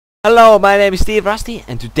Hello, my name is Steve Rusty,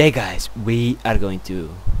 and today, guys, we are going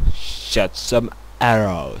to shoot some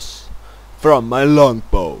arrows from my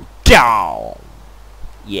longbow. Down.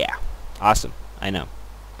 Yeah, awesome. I know.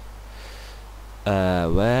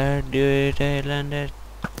 Where do they land it?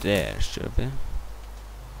 There should be.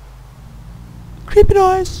 Creepy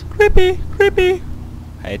noise. Creepy. I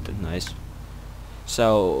hate that noise.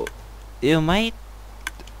 So you might,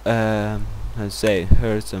 let's say,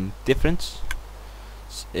 heard some difference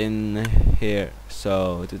in here.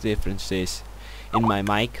 So the difference is in my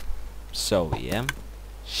mic. So yeah,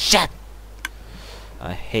 shit,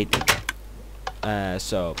 I hate it.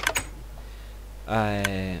 So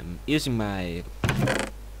I'm using my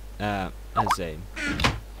let's say,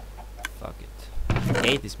 fuck it, I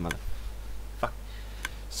hate this motherfuck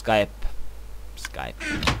Skype.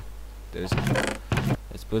 There's,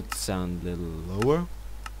 let's put the sound a little lower,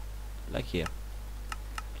 like here.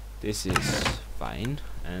 This is fine,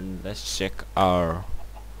 and let's check our.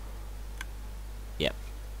 Yep,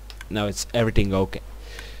 now it's everything okay.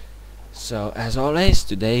 So as always,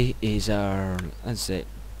 today is our, let's say,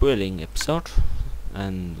 building episode,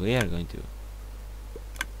 and we are going to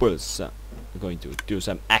build some. We're going to do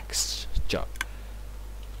some axe chopper.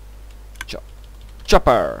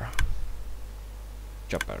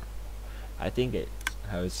 I think it's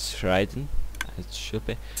how it's written. It should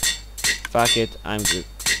be. Fuck it, I'm good.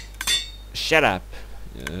 Shut up!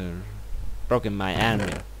 Broken my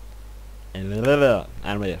anvil.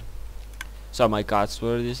 So my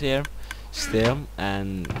Codsword is here still,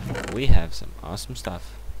 and we have some awesome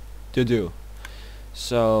stuff to do.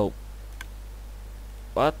 So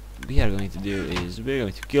what we are going to do is we're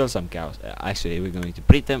going to kill some cows. Actually, we're going to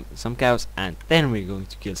breed some cows, and then we're going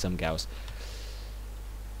to kill some cows.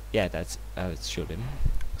 Yeah, that's how it should be.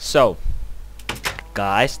 So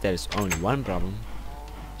guys, there's only one problem.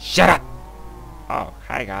 Shut up! Oh,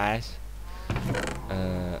 hi guys.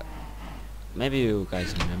 Maybe you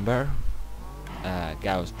guys remember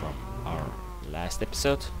Gauss from our last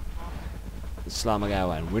episode,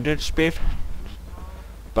 Slamagao and Winterspear.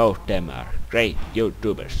 Both them are great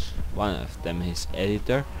YouTubers. One of them is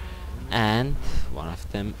editor, and one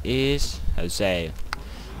of them is, how to say,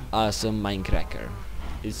 awesome Minecracker.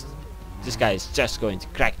 This guy is just going to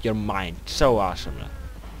crack your mind so awesome.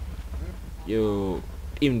 You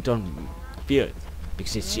even don't feel it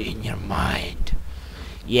because it's in your mind.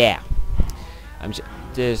 Yeah,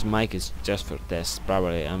 this mic is just for test.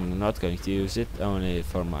 Probably I'm not going to use it, only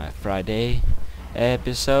for my Friday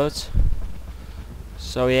episodes.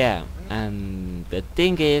 So yeah, and the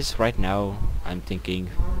thing is, right now I'm thinking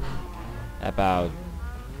about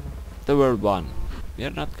the World 1. We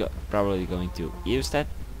are not probably going to use that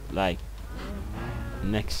like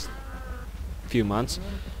next few months,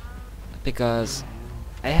 because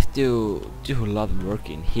I have to do a lot of work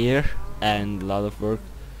in here, and a lot of work.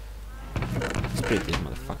 Split these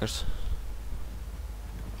motherfuckers.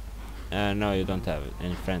 No, you don't have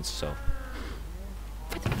any friends, so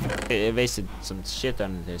I wasted some shit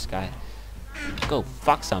on this guy. Go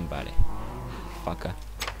fuck somebody, fucker.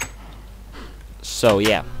 So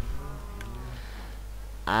yeah,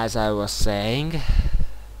 as I was saying,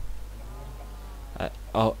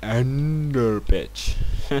 oh, ender bitch.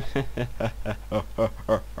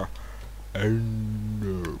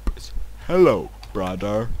 Ender bitch. Hello,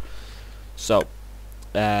 brother. So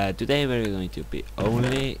today we're going to be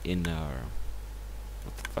only in our,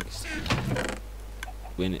 what the fuck is that?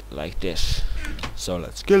 Win it like this. So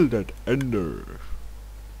let's kill that ender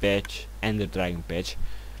bitch, ender dragon bitch.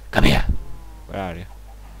 Come here. Where are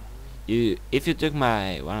you? If you took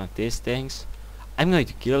my one of these things, I'm going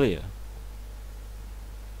to kill you.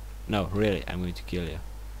 No, really, I'm going to kill you.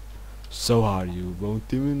 So hard you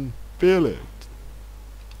won't even feel it.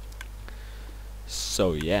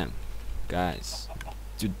 So yeah, guys,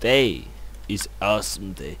 today is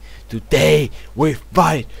awesome day. Today we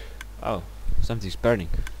fight. Oh, something's burning.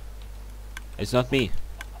 It's not me.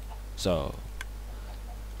 So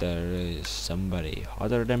there is somebody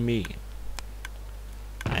hotter than me.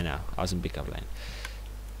 I know, awesome pickup line.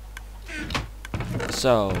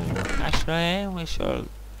 So actually we should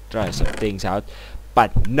try some things out,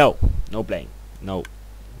 but no playing, no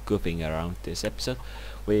goofing around this episode.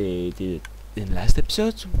 We did it in last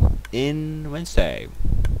episode, in Wednesday.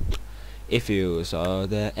 If you saw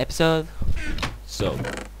the episode, so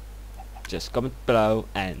just comment below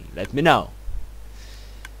and let me know.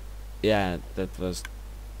 Yeah, that was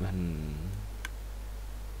what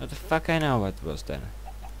the fuck, I know what was then.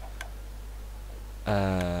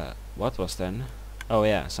 What was then? Oh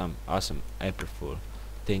yeah, some awesome April Fool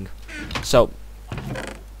thing. So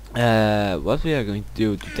what we are going to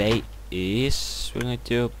do today is we're going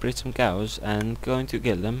to breed some cows and going to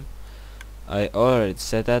kill them. I already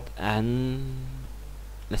said that, and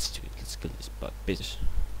let's do it. Let's kill this bitch.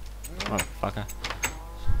 Motherfucker.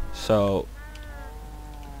 So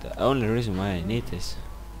the only reason why I need this,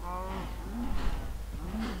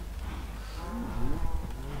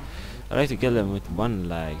 I like to kill them with one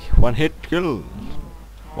hit kill,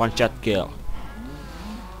 one shot kill.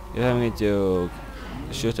 If I'm going to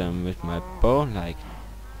shoot them with my bow like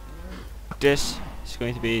this, it's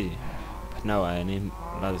going to be easy. But now I need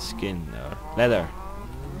a lot of skin or leather,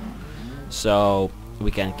 so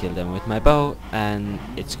we can kill them with my bow, and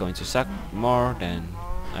it's going to suck more than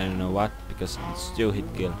I don't know what, because it's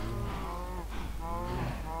 2-hit kill,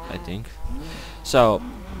 I think. So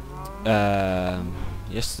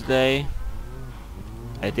yesterday,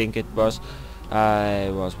 I think it was, I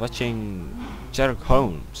was watching Sherlock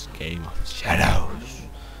Holmes Game of Shadows.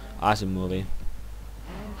 Awesome movie.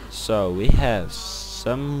 So we have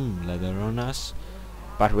some leather on us,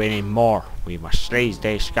 but we need more. We must raise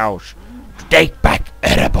these cows to take back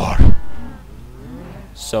Erebor.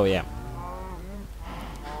 So yeah,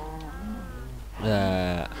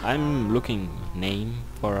 I'm looking name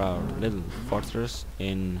for our little fortress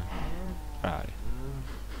in Ferrari.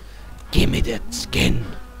 Give me that skin.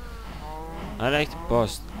 I like to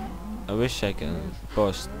post. I wish I could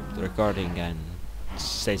post the recording and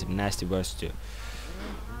say some nasty words too.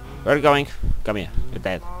 Where are you going? Come here. You're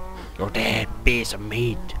dead. You're dead, piece of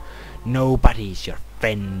meat. Nobody's your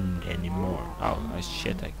friend anymore. Oh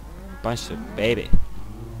shit! I punched a baby.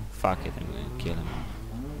 Fuck it! I'm gonna kill him.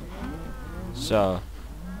 So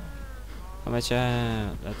how much?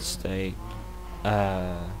 Let's take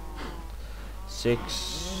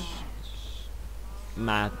 6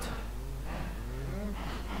 mat.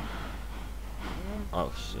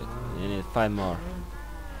 Oh shit! You need 5 more.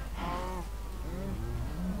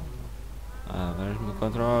 Where's my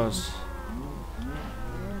controls?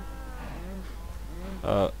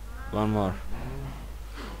 One more.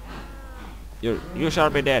 You shall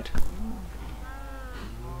be dead.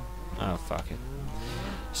 Oh fuck it.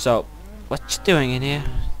 So, what you doing in here,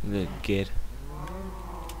 little kid?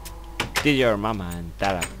 Did your mama and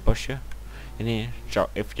dada push you in here? So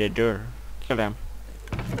if they do, kill them.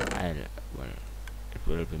 Well, it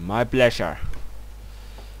will be my pleasure.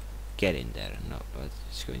 Get in there. No, but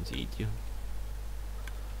it's going to eat you.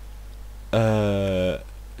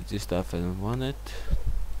 This stuff I don't want it.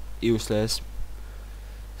 Useless.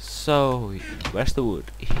 So where's the wood?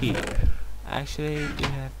 Here. Actually, do we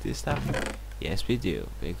have this stuff? Yes, we do,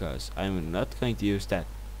 because I'm not going to use that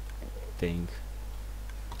thing.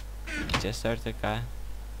 Just start the guy.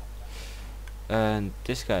 And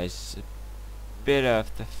this guy is a bit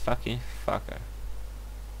of the fucking fucker.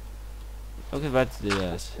 Look at what he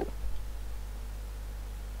does.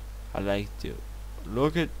 I like to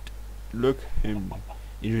look him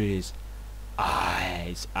into his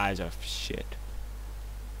eyes of shit.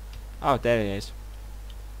 Oh, there he is.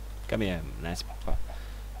 Come here, nice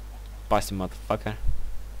pussy motherfucker.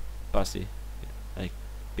 Pussy, like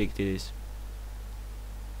big titties.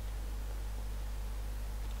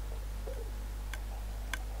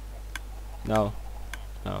 No,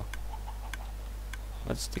 no.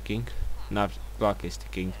 What's ticking? Not clock is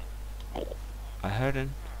ticking. I heard it.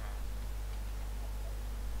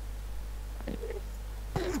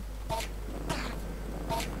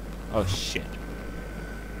 Oh shit.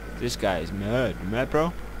 This guy is mad. You mad,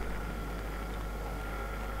 bro?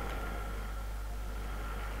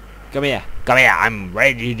 Come here. Come here. I'm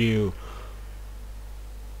ready to.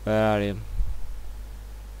 Where are you?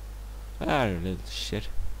 Where are you, little shit?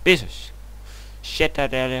 Piece of shit, I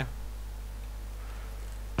tell you.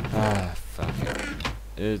 Ah, fuck it.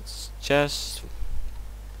 It's just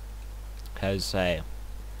has a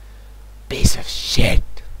piece of shit.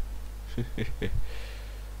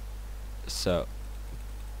 So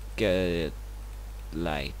get it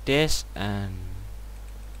like this and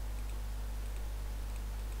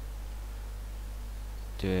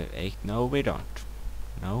do it. No, we don't.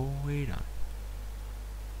 No, we don't.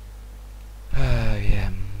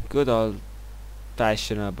 Yeah, good old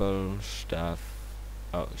fashionable stuff.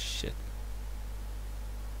 Oh shit.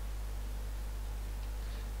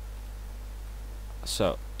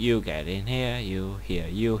 So you get in here, you here,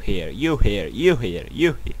 you here, you here, you here,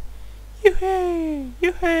 you here, you hey,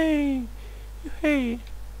 you hey, you hey.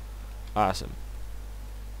 Awesome.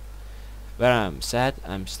 When I'm sad,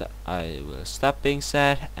 I will stop being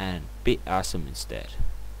sad and be awesome instead.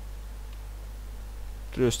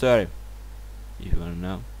 True story. If you wanna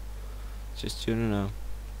know, just you to know.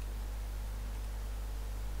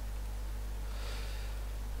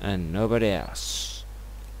 And nobody else.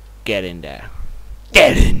 Get in there.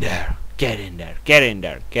 Get in there. Get in there. Get in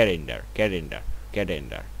there. Get in there. Get in there. Get in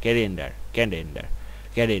there. Get in there. Get in there.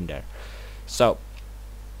 Get in there. So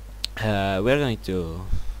we're going to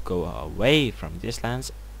go away from this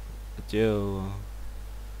lands to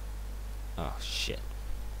oh shit.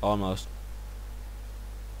 Almost.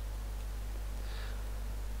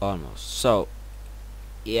 So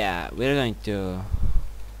yeah, we're going to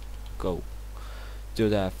go to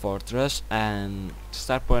the fortress and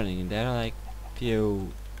start putting in there like 3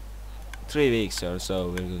 weeks or so.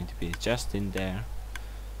 We're going to be just in there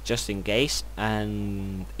just in case,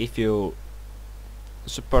 and if you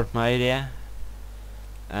support my idea,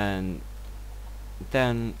 and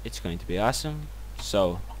then it's going to be awesome.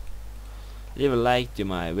 So leave a like to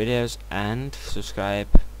my videos and subscribe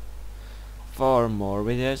for more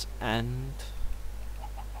videos, and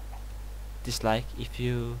dislike if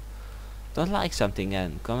you don't like something,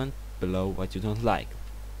 and comment below what you don't like.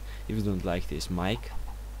 If you don't like this mic,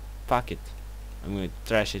 fuck it, I'm going to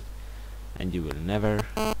trash it and you will never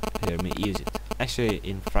hear me use it. Actually,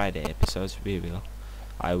 in Friday episodes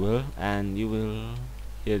I will, and you will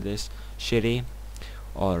hear this shitty,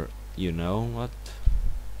 or you know what,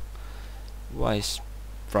 voice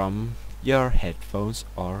from your headphones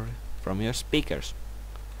or from your speakers.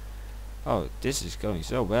 Oh, this is going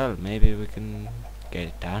so well, maybe we can get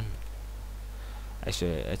it done.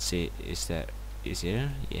 Actually, let's see, is it?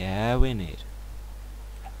 Yeah, we need.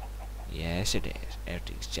 Yes, it is.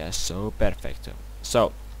 Everything's just so perfect.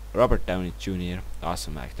 So, Robert Downey Jr.,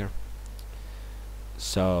 awesome actor.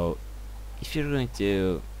 So, if you're going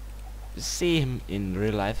to see him in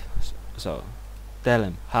real life, so tell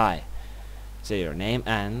him hi, say your name,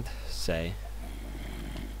 and say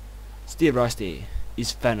Steve Rusty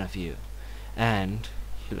is fan of you, and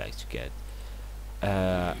he likes to get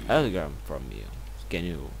autogram from you. Can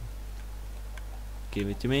you give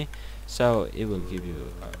it to me? So it will give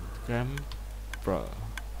you autogram for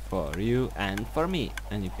you and for me,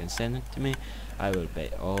 and you can send it to me. I will pay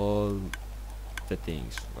all the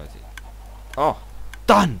things. Oh,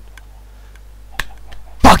 done!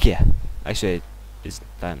 Fuck yeah! Actually, it's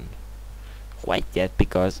done quite yet,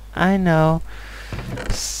 because I know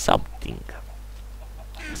something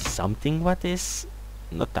what is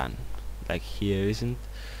not done. Like here isn't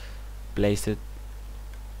placed it.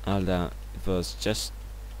 Although it was just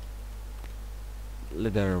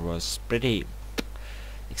leather was pretty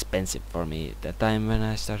expensive for me at that time when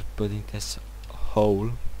I started putting this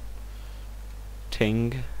whole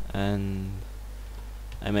thing, and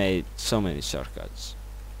I made so many shortcuts.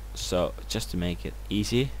 So just to make it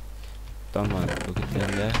easy, don't want to look at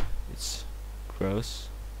them there, it's gross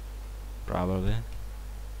probably.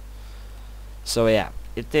 So yeah,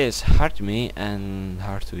 it is hard to me and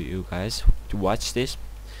hard to you guys to watch this.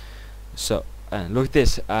 So look at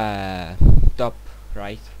this, top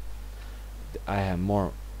right, I have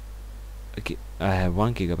more. Okay, I have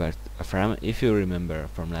 1 gigabyte of RAM. If you remember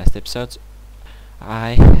from last episodes,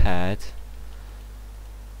 I had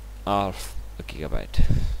half a gigabyte,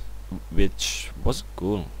 which was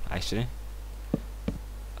cool actually.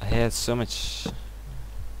 I had so much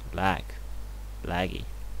laggy.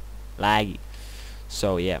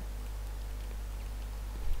 So yeah.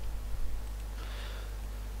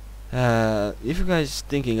 If you guys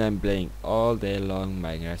thinking I'm playing all day long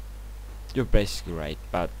Minecraft, you're basically right,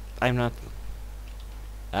 but I'm not.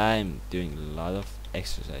 I'm doing a lot of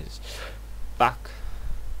exercises. Fuck.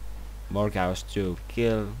 More cows to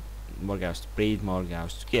kill, more cows to breed, more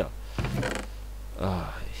cows to kill.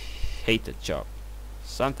 I hate that job.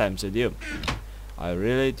 Sometimes I do. I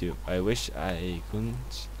really do. I wish I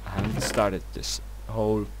hadn't started this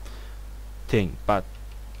whole thing, but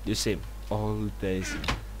you see, all days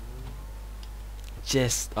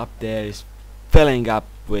just up there is filling up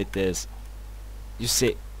with this, you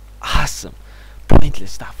see, awesome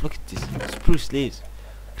pointless stuff. Look at this, spruce leaves,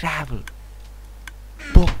 gravel,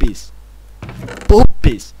 poppies.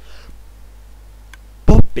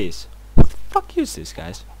 Who the fuck use this,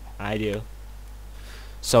 guys? I do.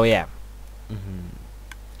 So yeah,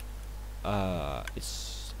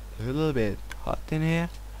 it's a little bit hot in here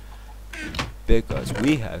because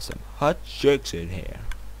we have some hot chicks in here.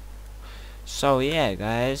 So yeah,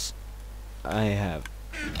 guys, I have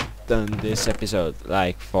done this episode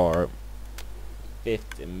like for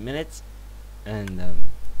 15 minutes, and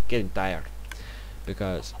getting tired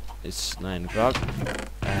because it's 9 o'clock,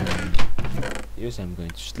 and usually I'm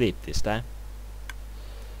going to sleep this time.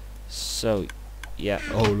 So yeah.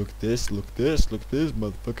 Oh, look at this,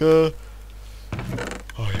 motherfucker.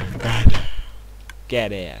 Oh, you're bad.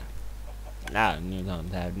 Get here. No, you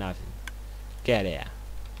don't have nothing. Get here.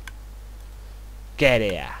 Get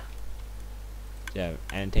here. Do you have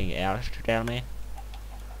anything else to tell me?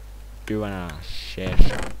 Do you wanna share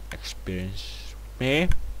some experience with me?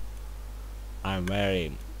 I'm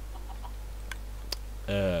very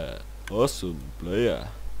awesome player.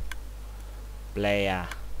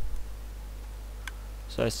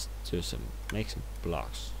 So let's do make some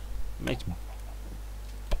blocks. Make some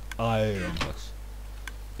iron blocks.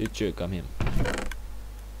 You two come here.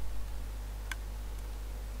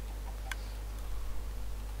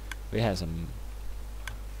 We have some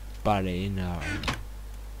body in our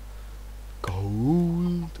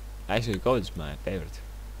gold. Actually, gold is my favorite.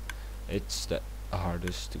 It's the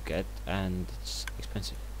hardest to get and it's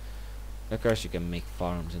expensive. Of course, you can make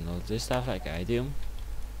farms and all this stuff like I do.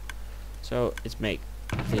 So it's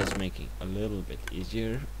making a little bit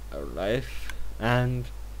easier our life. And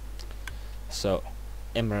so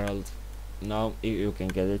emerald, now you can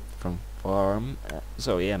get it from farm.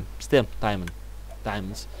 So yeah, still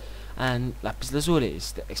diamonds. And lapis lazuli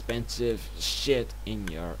is the expensive shit in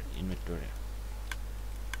your inventory.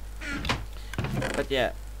 But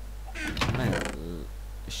yeah, man,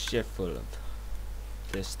 shit full of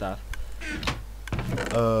this stuff.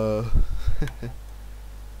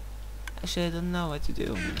 Actually, I don't know what to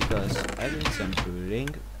do because I did some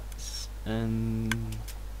breeding and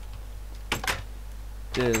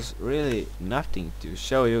there's really nothing to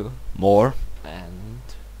show you more, and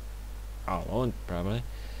I won't probably.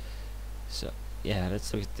 So yeah,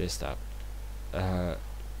 let's look at this stuff.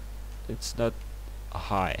 It's not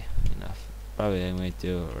high enough. Probably I'm going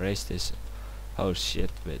to raise this whole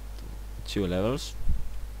shit with 2 levels.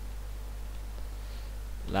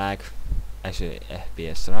 Lag, actually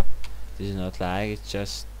FPS drop. This is not lag, it's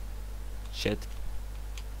just shit.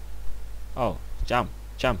 Oh, jump.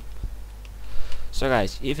 So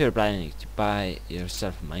guys, if you're planning to buy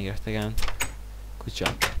yourself a Minecraft account, good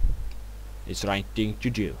job. It's the right thing to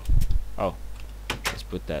do. Oh, let's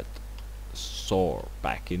put that sword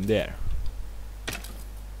back in there.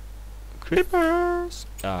 Creepers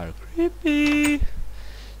are creepy.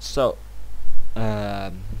 So,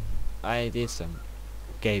 I did some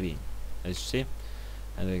caving, as you see,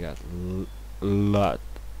 and I got a lot,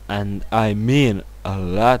 and I mean a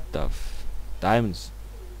lot of diamonds,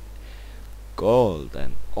 gold,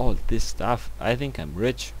 and all this stuff. I think I'm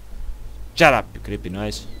rich. Shut up, you creepy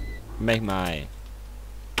noise. Make my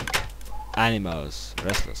animals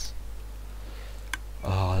restless.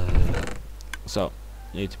 So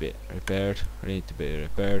need to be repaired, don't need to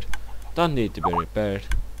be repaired,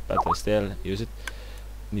 but I still use it.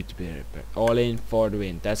 Need to be repaired. All in for the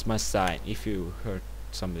win. That's my sign. If you heard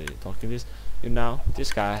somebody talking this, you know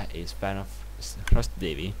this guy is fan of Rusty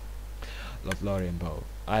Davy. Lothlorien bow.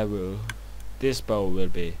 This bow will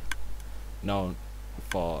be known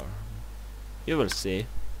for, you will see,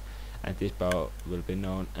 and this bow will be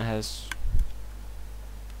known as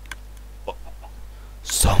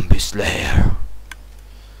Zombie Slayer.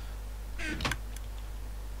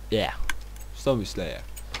 Yeah, Zombie Slayer.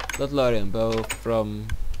 Lothlorien bow from,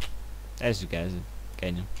 as you guys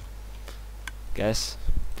can guess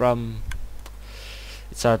from,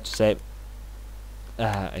 it's hard to say.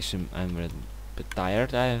 Actually, I'm a bit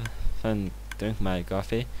tired. I haven't drink my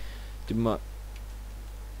coffee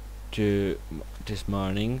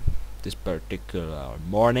this particular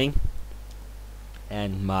morning,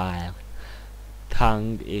 and my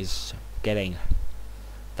tongue is getting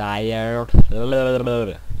tired.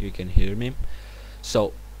 You can hear me.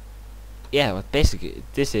 So yeah, but basically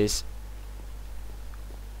this is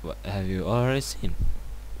what have you already seen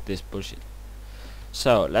this bullshit.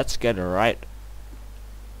 So let's get it right.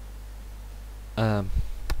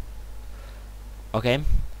 Okay,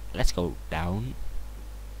 let's go down.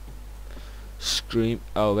 Scream.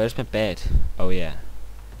 Oh, where's my bed? Oh yeah,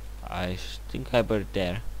 I think I put it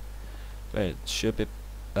there. Where it should be.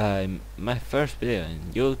 My first video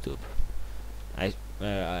on YouTube. I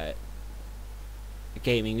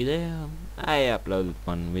gaming video. I uploaded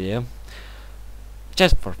one video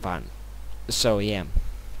just for fun. So yeah,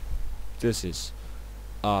 this is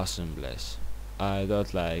awesome place. I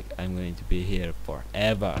thought like I'm going to be here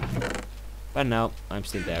forever, but now I'm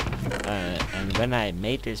still there. And when I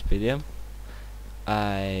made this video,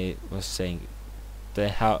 I was saying the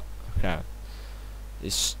how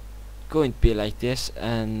is going to be like this,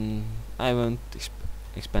 and I won't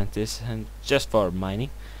expand this, and just for mining,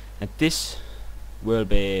 and this will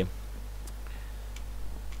be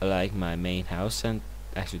like my main house, and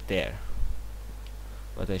actually there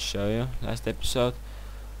what I show you last episode.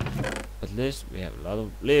 At least we have a lot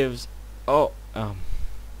of leaves. Oh,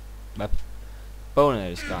 my boner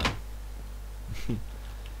is gone.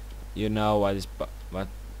 You know what the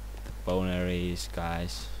boner is,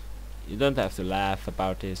 guys. You don't have to laugh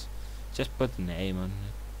about this. Just put the name on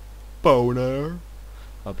it. Boner.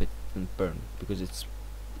 Hope it doesn't burn because it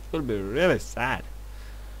will be really sad.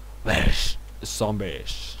 Where's the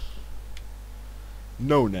zombies?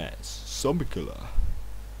 Known as zombie killer.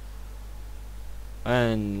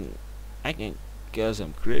 And I can kill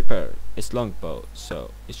some creeper. It's longbow,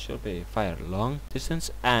 so it should be fire long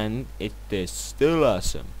distance, and it is still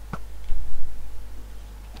awesome.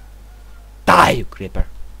 Die, you creeper!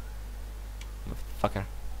 Motherfucker.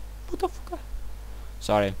 Motherfucker.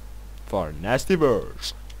 Sorry for nasty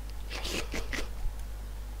words.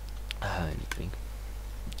 Anything.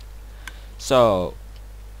 So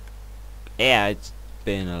yeah, it's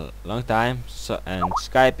been a long time. So and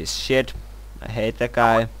Skype is shit. I hate that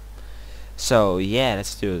guy. So yeah,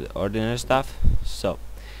 let's do the ordinary stuff. So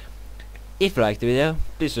if you like the video,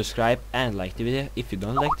 please subscribe and like the video. If you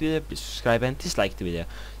don't like the video, please subscribe and dislike the video.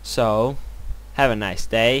 So have a nice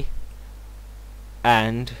day,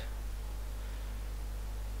 and